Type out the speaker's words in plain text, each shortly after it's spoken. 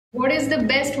What is the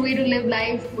best way to live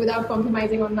life without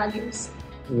compromising on values?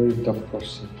 Very tough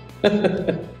question.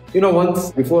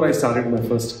 Once before I started my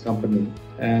first company,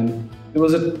 and there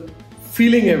was a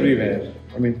feeling everywhere.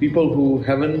 I mean, people who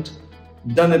haven't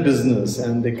done a business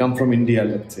and they come from India,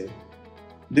 let's say,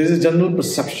 there is a general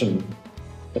perception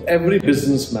that every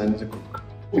businessman is a crook.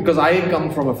 Because I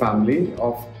come from a family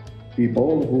of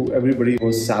people who everybody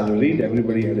was salaried,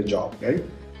 everybody had a job, right?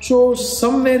 So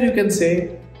somewhere you can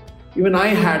say, even I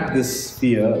had this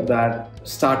fear that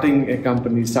starting a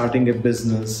company, starting a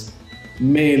business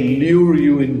may lure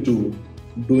you into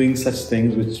doing such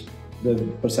things which the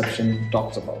perception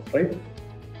talks about, right?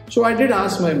 So I did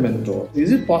ask my mentor,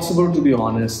 is it possible to be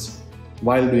honest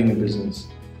while doing a business?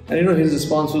 And his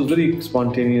response was very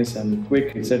spontaneous and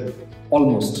quick. He said,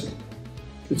 almost.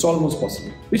 It's almost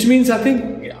possible. Which means I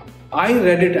think I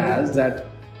read it as that,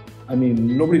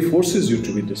 nobody forces you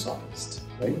to be dishonest,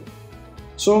 right?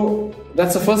 So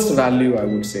that's the first value I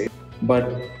would say.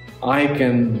 But I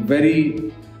can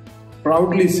very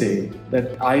proudly say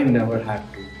that I never had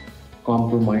to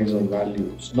compromise on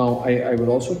values. Now, I will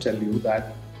also tell you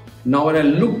that now when I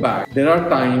look back, there are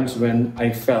times when I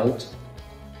felt,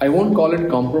 I won't call it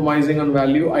compromising on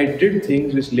value, I did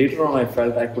things which later on I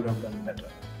felt I could have done better.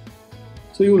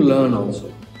 So you learn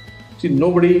also. See,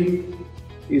 nobody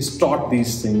is taught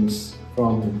these things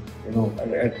from,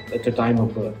 at a time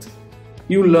of birth.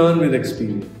 You learn with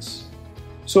experience.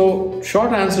 So,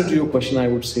 short answer to your question I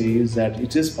would say is that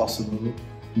it is possible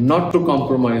not to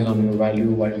compromise on your value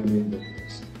while doing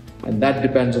business. And that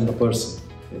depends on the person,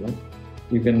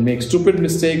 You can make stupid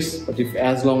mistakes, but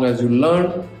as long as you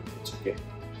learn, it's okay.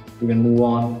 You can move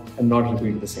on and not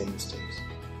repeat the same mistakes.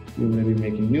 You may be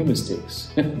making new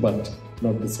mistakes, but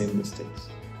not the same mistakes.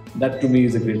 That to me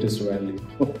is the greatest value.